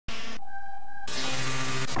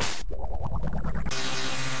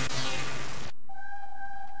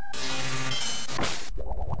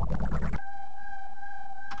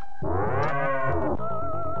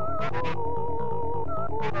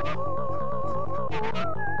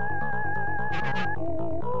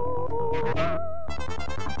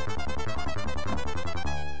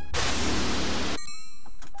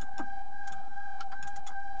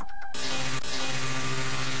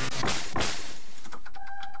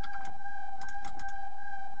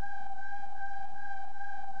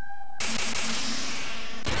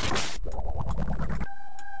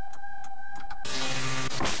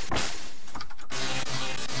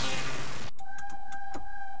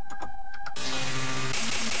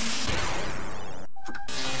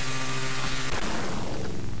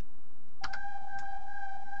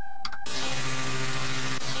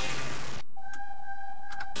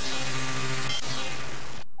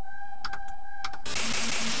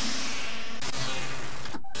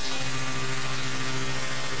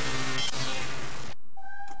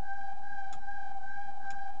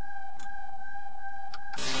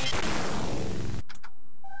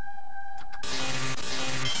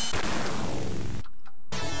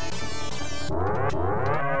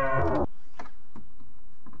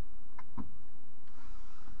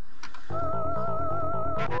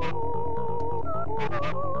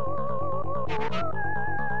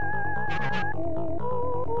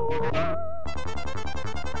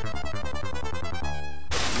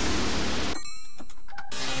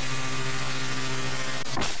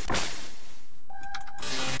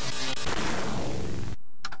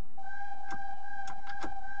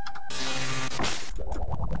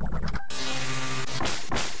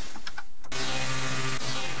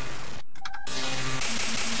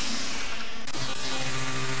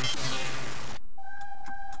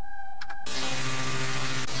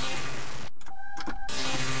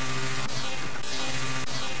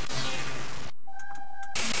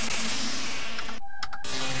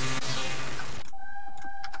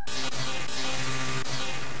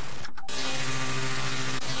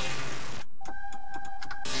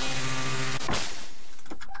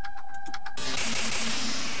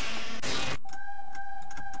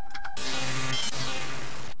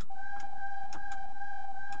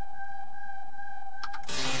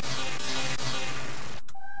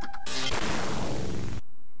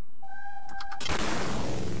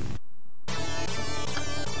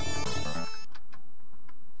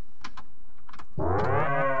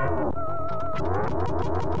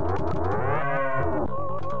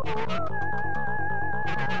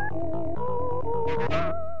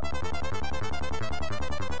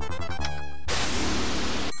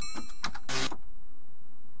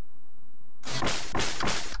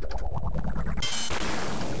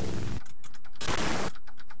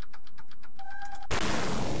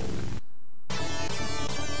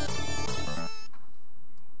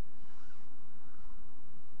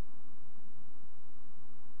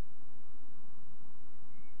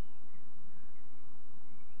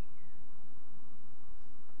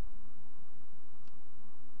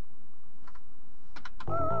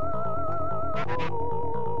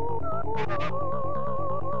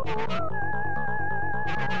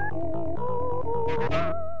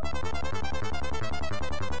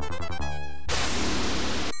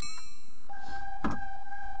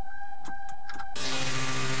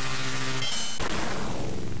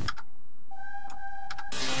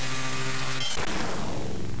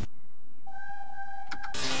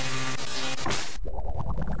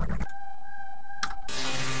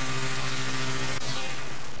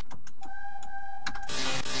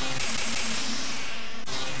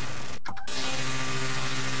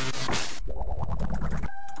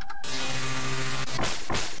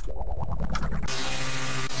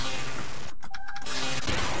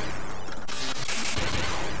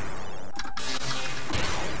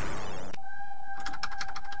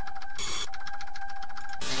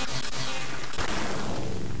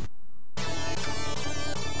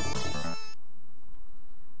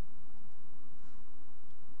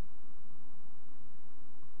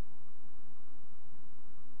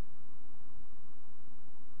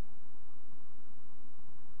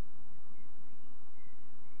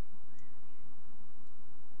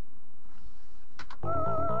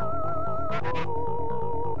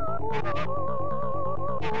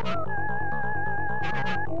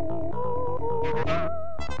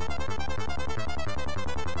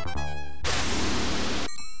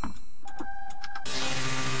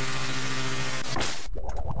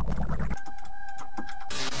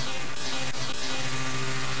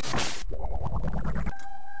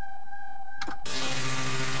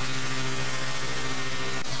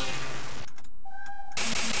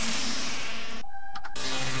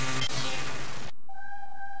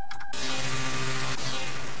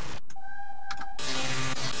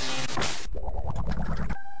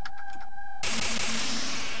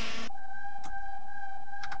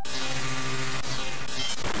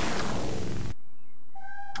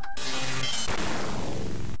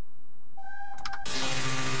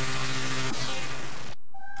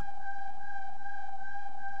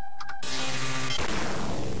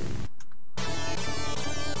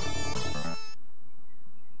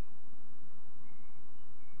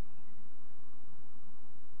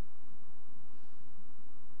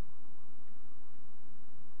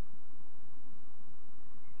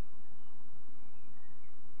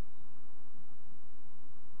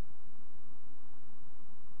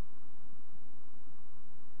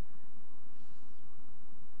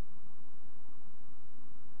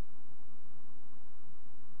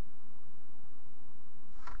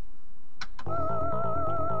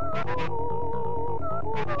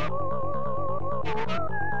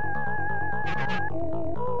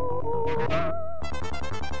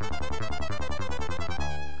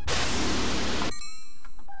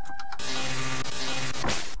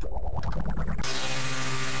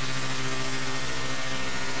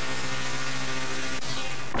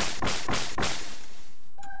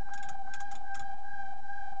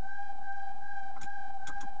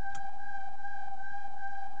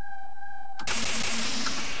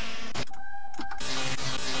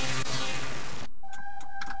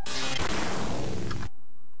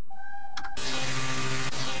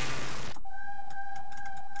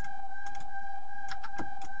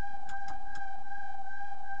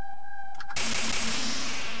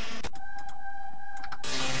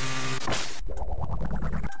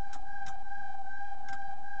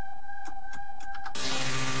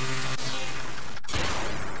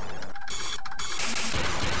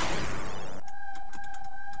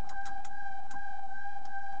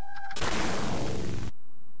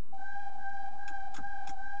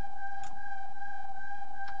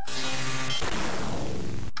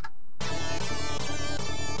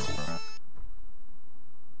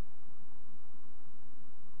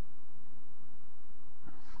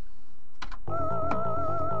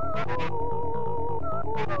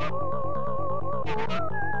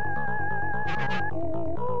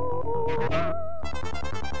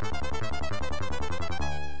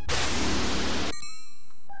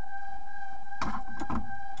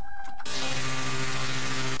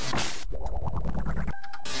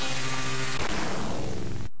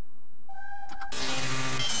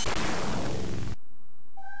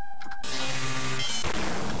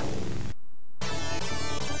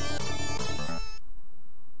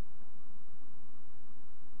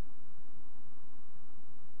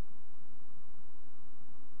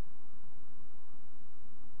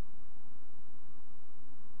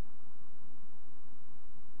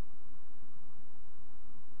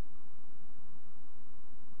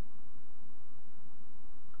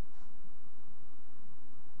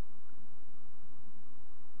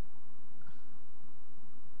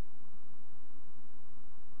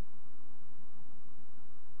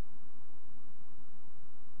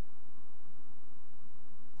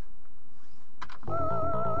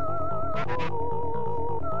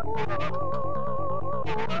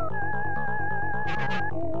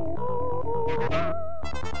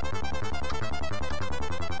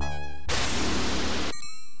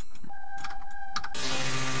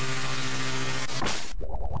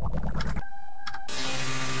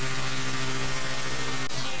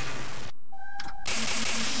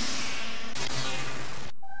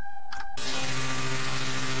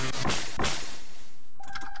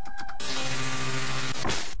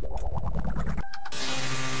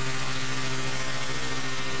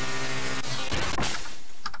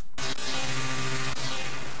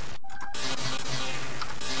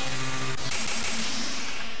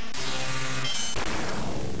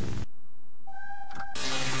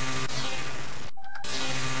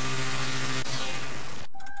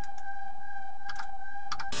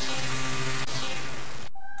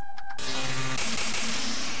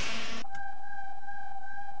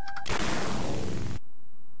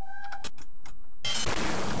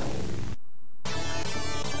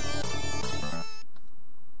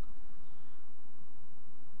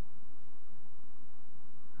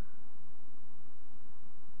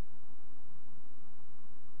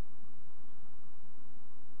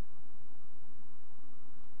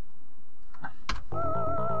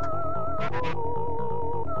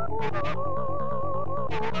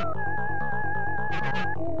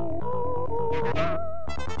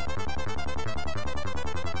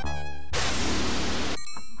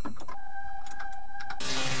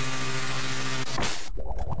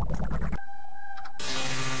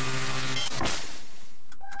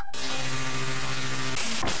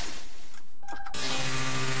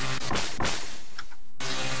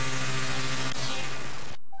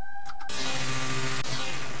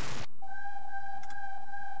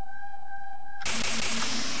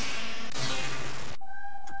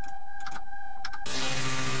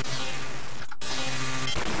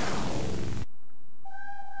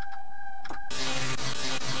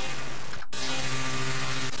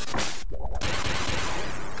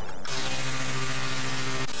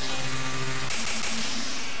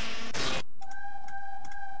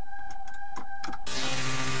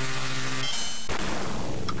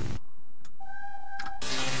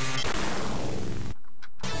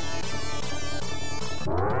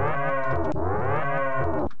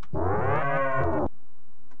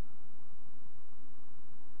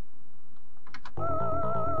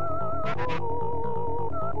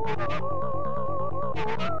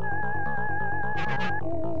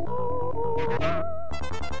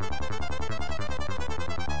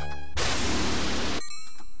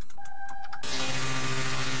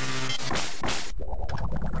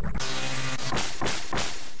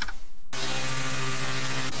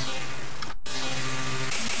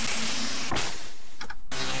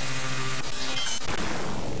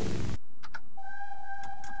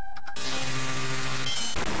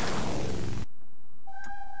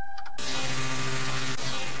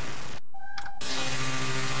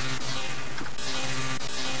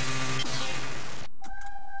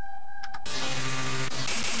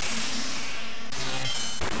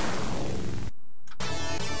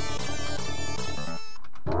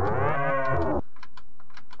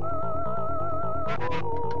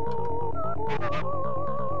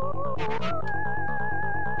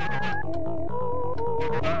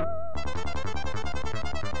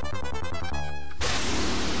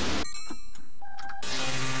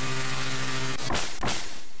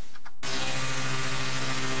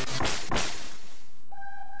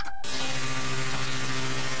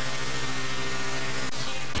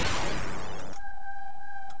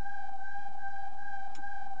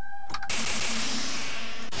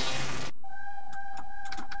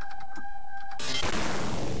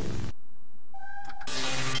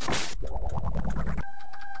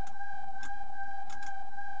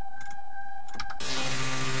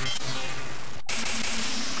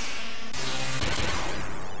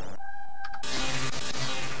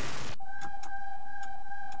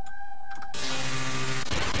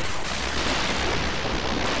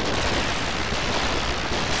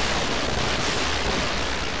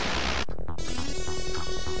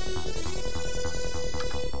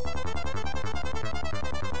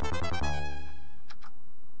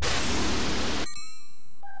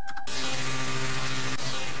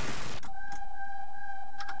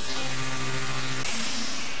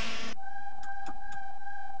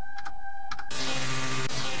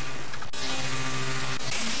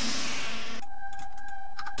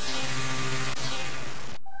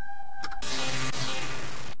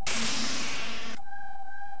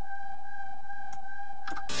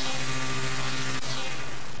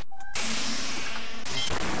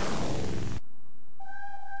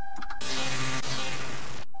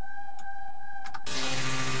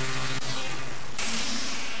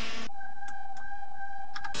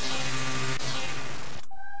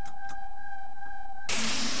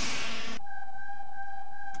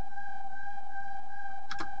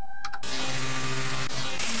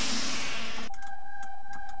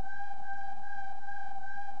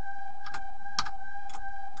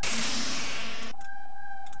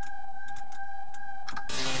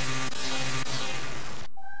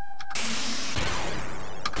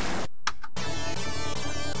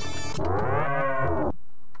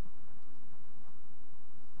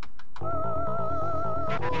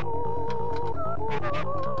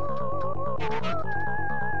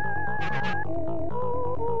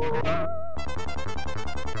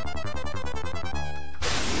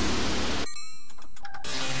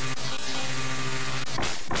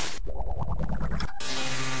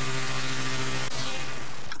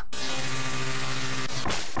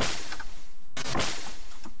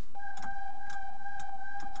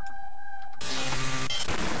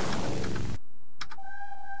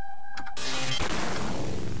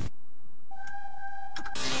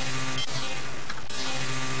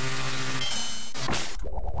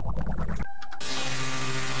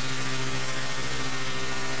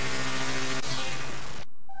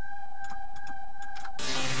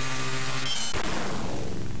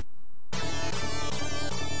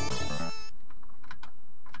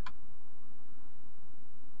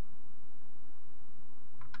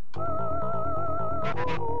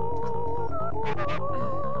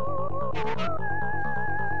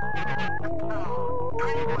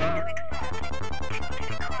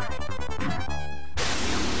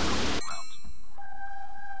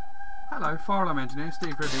Hello, fire alarm engineer,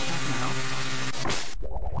 Steve Ridley, how can I help?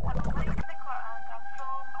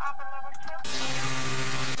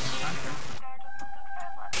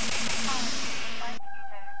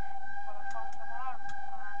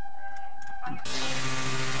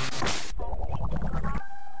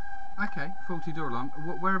 Okay, faulty door alarm.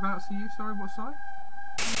 Whereabouts are you? Sorry, what site?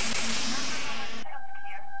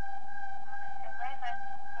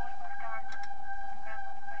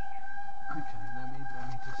 Okay, let me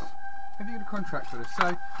just. Have you got a contract with us?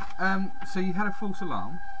 So you had a false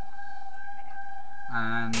alarm,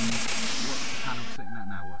 and what's the panel sitting at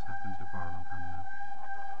now? What's happened to the fire alarm panel now? I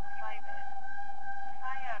don't know, the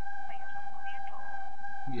firefighters have cleared it all.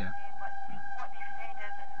 Yeah. But what they said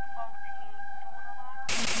is it's a faulty door alarm.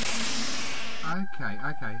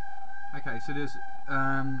 Okay. So there's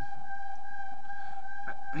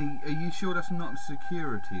are you sure that's not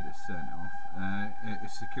security that's sent off?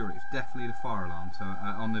 It's security. It's definitely the fire alarm. So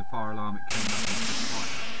on the fire alarm, it came up as the fire.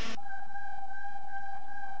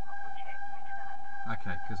 I'll go check. Wait a minute.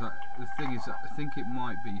 Okay, because the thing is, I think it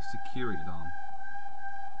might be a security alarm.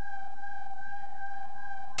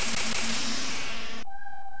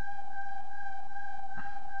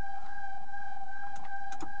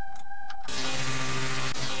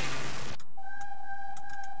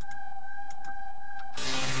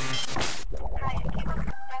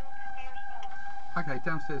 Okay,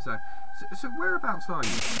 downstairs though. So whereabouts are you?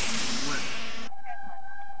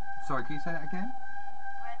 Sorry, can you say that again?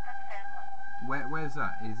 Where's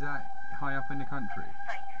that? Is that high up in the country?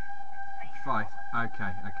 Fife.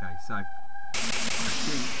 Okay. So I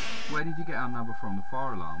think, where did you get our number from? The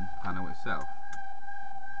fire alarm panel itself.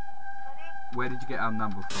 Where did you get our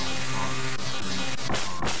number from?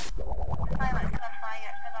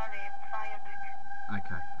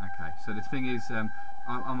 Okay. So the thing is,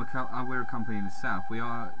 we're a company in the south.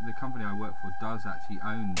 The company I work for does actually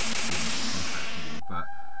own the contract, but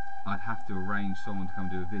I'd have to arrange someone to come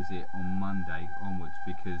do a visit on Monday onwards,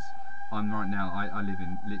 because I'm right now. I live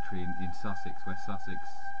literally in Sussex, West Sussex,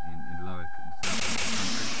 in lower south of the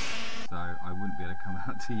country. So I wouldn't be able to come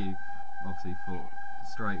out to you, obviously, for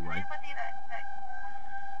straight away.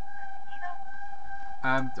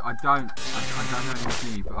 I don't know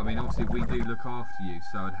anything, but I mean, obviously we do look after you,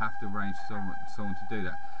 so I'd have to arrange someone to do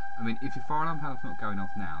that. I mean, if your fire alarm panel's not going off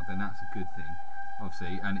now, then that's a good thing,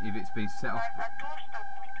 obviously, and if it's been set off. Our door's still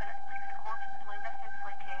bleeping, it bleeps constantly. This is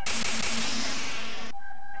like a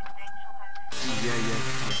residential house. Yeah,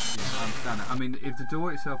 I understand that. I mean, if the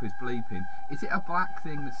door itself is bleeping, is it a black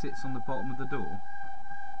thing that sits on the bottom of the door?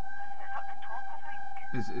 It's up the top, I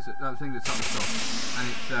think. Is it that thing that's up the top?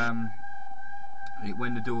 And it's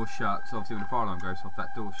when the door shuts, obviously when the fire alarm goes off,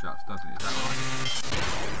 that door shuts, doesn't it? Is that right?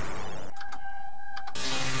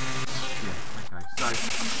 Yeah, okay. So,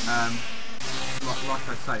 like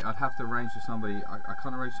I say, I'd have to arrange for somebody. I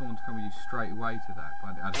can't arrange someone to come with you straight away to that,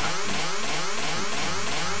 but I'd have to.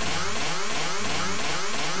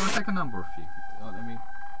 Do you want to take a number off you? Let me.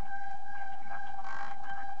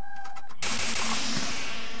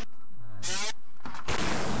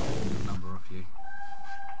 Number off you.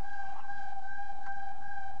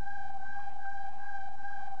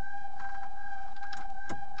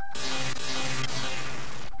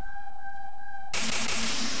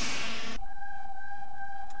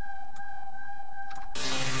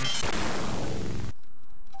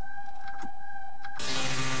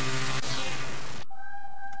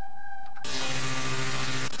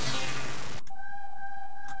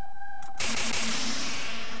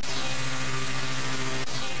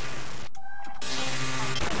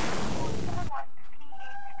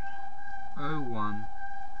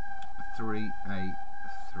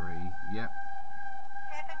 383. Yep.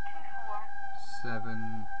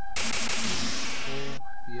 724.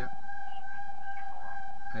 Yep.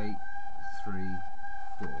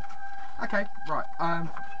 834. Okay, right.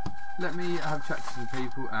 Let me have a chat to some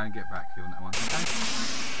people and get back to you on that one. Okay.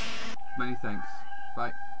 Many thanks.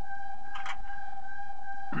 Bye.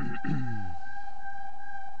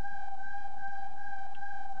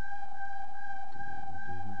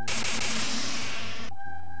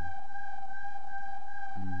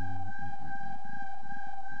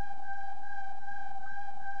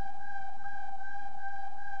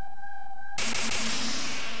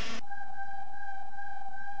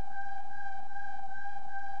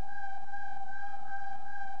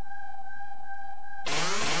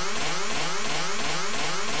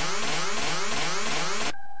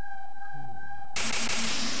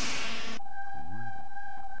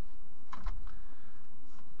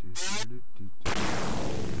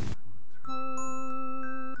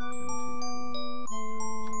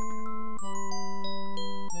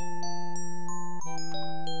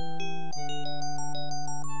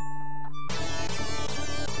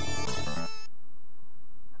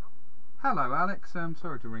 Hello Alex,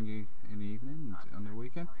 sorry to ring you in the evening on the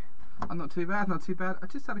weekend. I'm not too bad, not too bad. I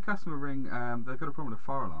just had a customer ring, they've got a problem with a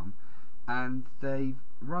fire alarm and they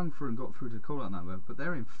rung through and got through to the call out number, but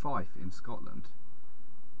they're in Fife in Scotland.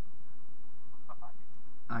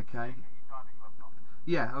 Okay.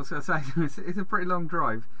 Yeah, I was going to say, it's a pretty long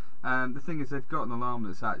drive. The thing is they've got an alarm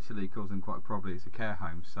that's actually causing quite a problem. It's a care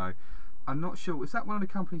home, so I'm not sure. Was that one of the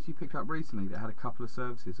companies you picked up recently that had a couple of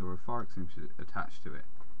services or a fire extinguisher attached to it?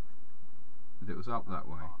 That it was up that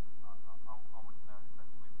way. I wouldn't know.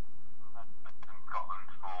 We've had in Scotland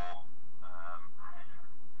for, I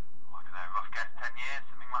don't know, rough guess 10 years,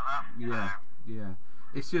 something like that. Yeah, yeah.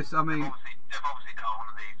 It's just, I mean... They've obviously done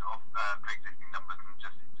one of these sort of pre-existing numbers and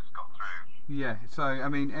just got through. Yeah, so, I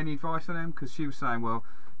mean, any advice on them? Because she was saying, well,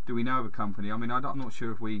 do we know of a company? I mean, I'm not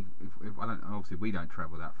sure if we... I don't, obviously, we don't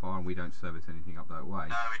travel that far and we don't service anything up that way.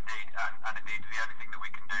 No, indeed. And indeed, the only thing that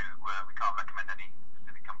we can do, we can't recommend any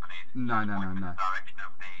specific companies. No. The direction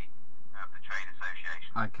of the trade association.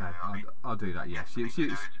 Okay, So, I'll do that. Yeah, she is refer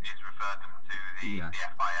them to the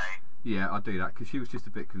FIA. Yeah, I'll do that because she was just a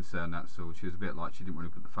bit concerned. That's all. She was a bit like she didn't want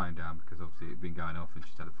to put the phone down because obviously it'd been going off and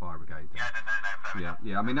she's had a fire brigade there. Yeah, no. Fair enough.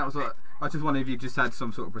 Yeah. I mean, that was. I just wondered if you just had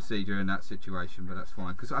some sort of procedure in that situation, but that's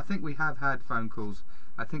fine because I think we have had phone calls.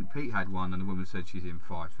 I think Pete had one, and the woman said she's in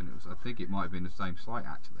Fife, and it was. I think it might have been the same site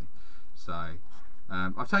actually. So.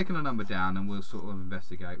 I've taken a number down and we'll sort of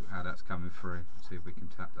investigate how that's coming through, see if we can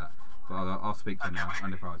tap that. But I'll speak to her now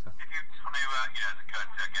and advise her. If you just want to, as a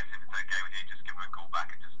courtesy, I guess if it's okay with you, just give her a call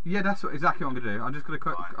back and just... Yeah, that's exactly what I'm gonna do. I'm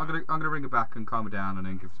gonna ring her back and calm her down and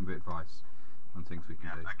then give some bit of advice on things we can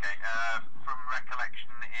do. Okay. From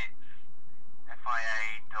recollection, it's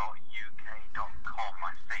fia.uk.com,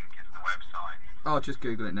 I think, is the website. I'll just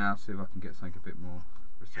Google it now, see if I can get something a bit more.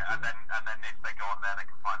 Yeah, and then if they go on there, they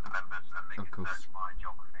can find the members and they can search by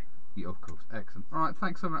geography. Yeah, of course. Excellent. All right,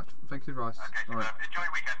 thanks so much. Thanks for your advice. Okay, so all right. Enjoy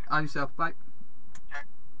your weekend. And yourself. Bye.